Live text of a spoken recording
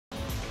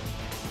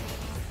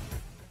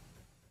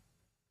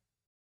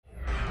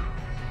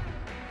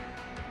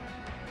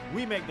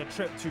We make the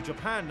trip to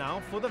Japan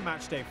now for the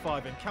Matchday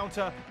 5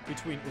 encounter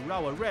between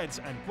Urawa Reds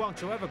and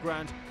Guangzhou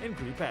Evergrande in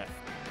Group F.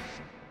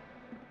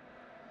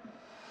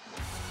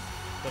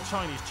 The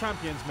Chinese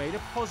champions made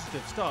a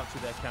positive start to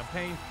their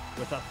campaign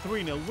with a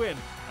 3-0 win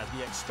at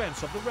the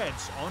expense of the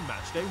Reds on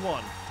Matchday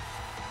 1.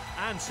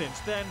 And since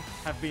then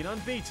have been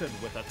unbeaten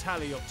with a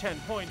tally of 10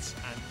 points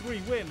and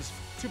 3 wins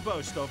to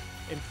boast of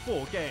in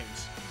 4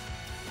 games.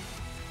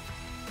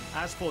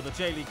 As for the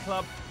J-League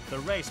club, the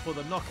race for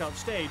the knockout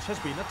stage has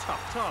been a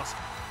tough task,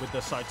 with the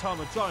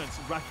Saitama Giants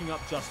racking up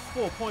just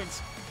 4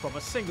 points from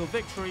a single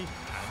victory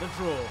and a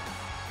draw.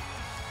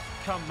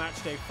 Come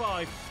Matchday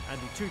 5, and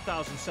the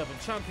 2007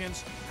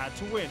 champions had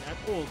to win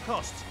at all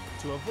costs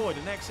to avoid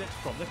an exit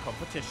from the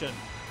competition.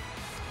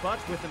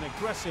 But with an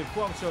aggressive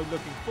Guangzhou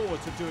looking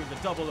forward to doing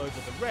the double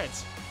over the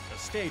Reds, the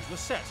stage was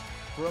set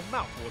for a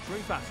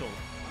mouth-watering battle.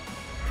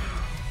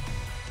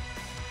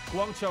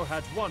 Guangzhou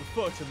had 1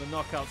 foot in the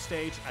knockout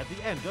stage at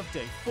the end of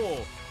day 4,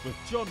 with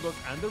Jeonbuk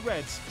and the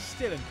Reds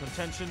still in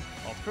contention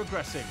of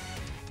progressing.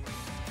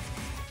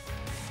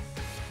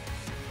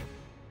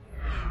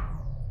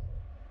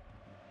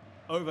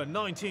 Over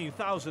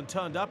 19,000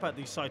 turned up at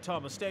the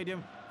Saitama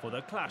Stadium for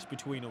the clash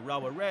between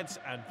Urawa Reds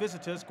and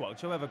visitors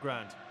Guangzhou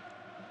Evergrande.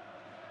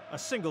 A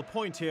single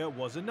point here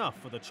was enough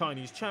for the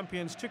Chinese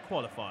champions to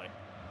qualify.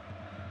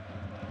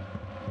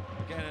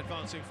 Again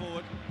advancing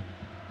forward.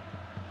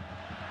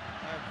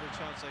 Every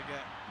chance they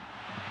get.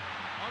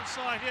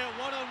 Onside here,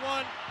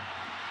 1-on-1.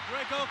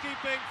 Great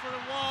goalkeeping for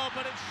a while,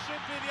 but it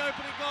should be the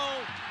opening goal.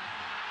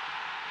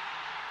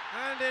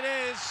 And it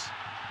is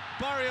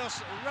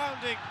Barrios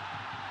rounding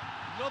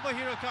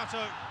Nobuhiro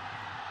Kato.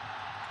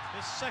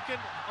 His second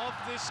of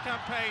this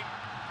campaign.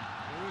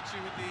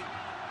 Marucci with the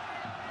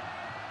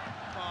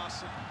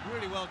pass, and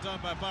really well done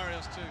by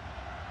Barrios to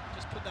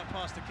just put that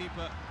past the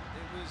keeper.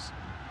 It was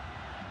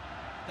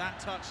that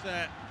touch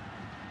there.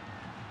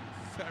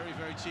 Very,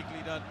 very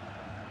cheekily done.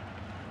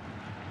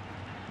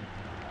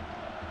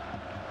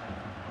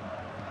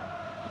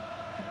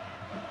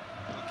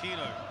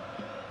 Aquino.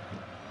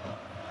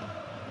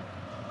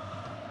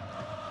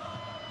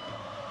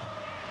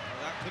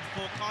 That could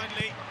fall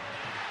kindly.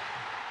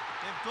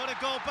 They've got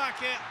a goal back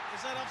here.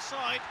 Is that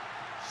offside?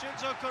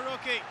 Shinzo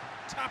Kuroki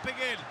tapping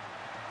in.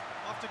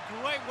 After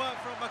great work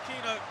from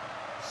Aquino,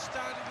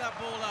 standing that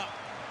ball up.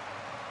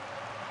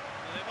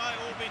 And it might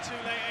all be too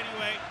late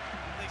anyway.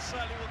 They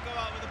certainly will go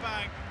out with a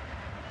bang.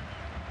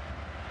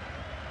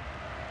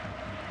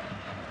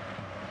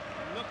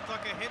 Looked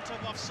like a hint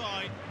of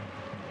offside.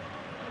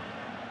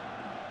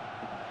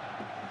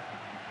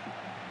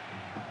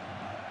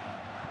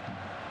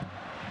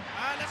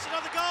 And that's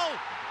another goal!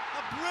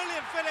 A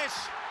brilliant finish!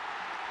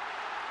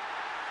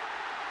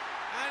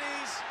 And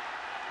he's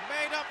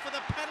made up for the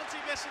penalty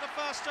miss in the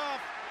first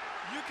half.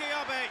 Yuki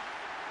Abe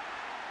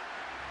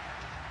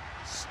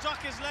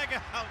stuck his leg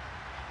out.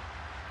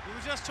 We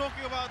were just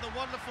talking about the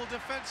wonderful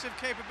defensive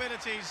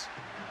capabilities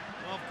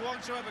of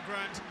Guangzhou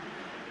Evergrande.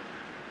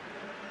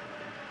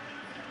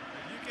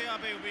 Yuki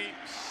Abe will be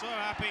so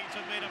happy to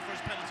have made up for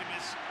his penalty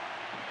miss.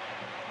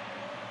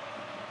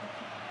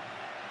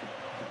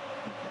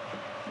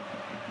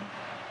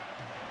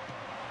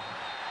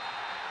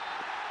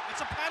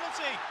 It's a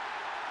penalty!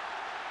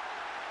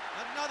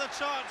 Another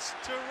chance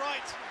to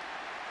right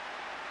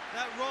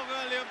that wrong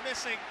earlier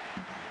missing.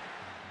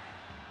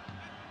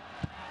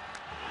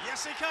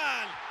 Yes, he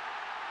can.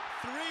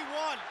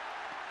 3-1.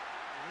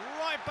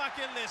 Right back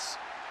in this.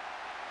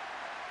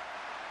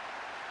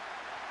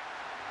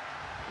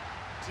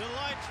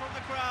 Delight from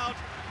the crowd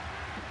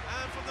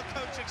and from the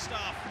coaching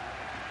staff.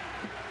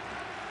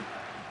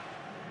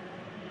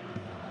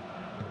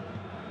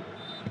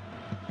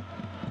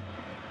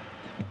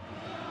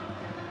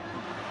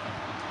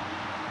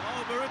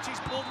 Oh, Marucci's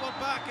pulled one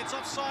back. It's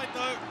offside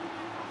though.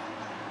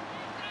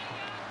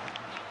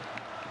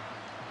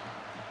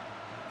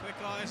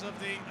 Eyes of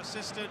the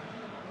assistant,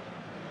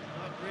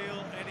 not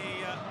real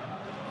any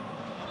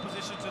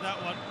opposition to that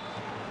one.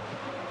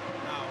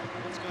 Now,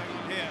 what's going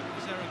on here?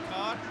 Is there a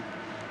card?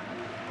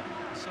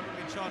 Someone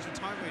in charge of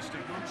time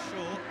wasting, not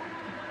sure.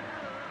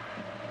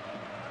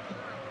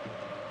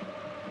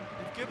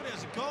 They've given it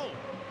as a goal.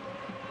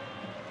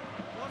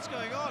 What's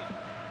going on?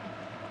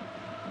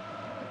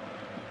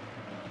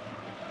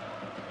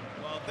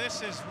 Well,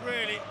 this is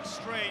really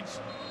strange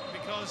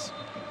because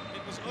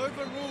it was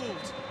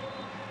overruled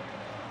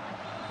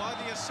by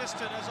the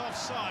assistant as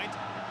offside.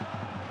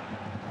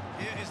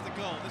 Here is the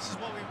goal. This is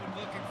what we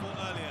were looking for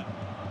earlier.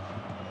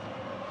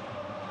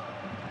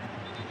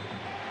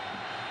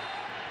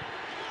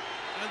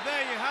 And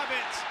there you have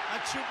it, a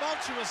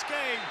tumultuous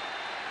game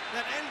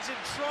that ends in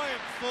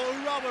triumph for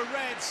Urawa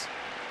Reds,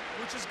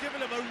 which has given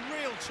them a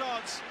real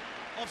chance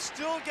of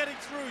still getting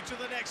through to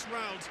the next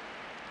round.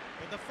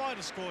 But the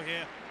final score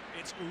here,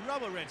 it's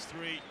Urawa Reds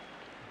 3,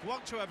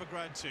 Guangzhou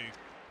Evergrande 2.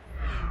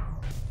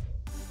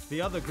 The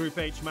other Group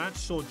H match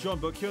saw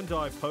Jeonbuk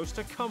Hyundai post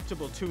a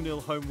comfortable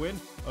 2-0 home win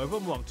over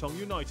Muangthong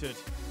United.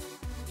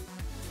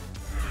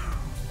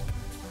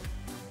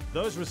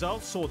 Those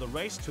results saw the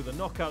race to the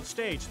knockout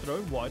stage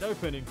thrown wide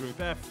open in Group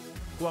F.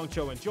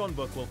 Guangzhou and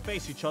Jeonbuk will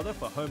face each other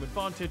for home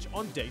advantage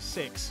on day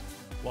 6,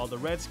 while the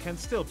Reds can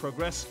still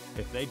progress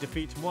if they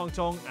defeat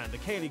Muangdong and the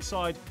K-League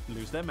side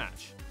lose their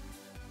match.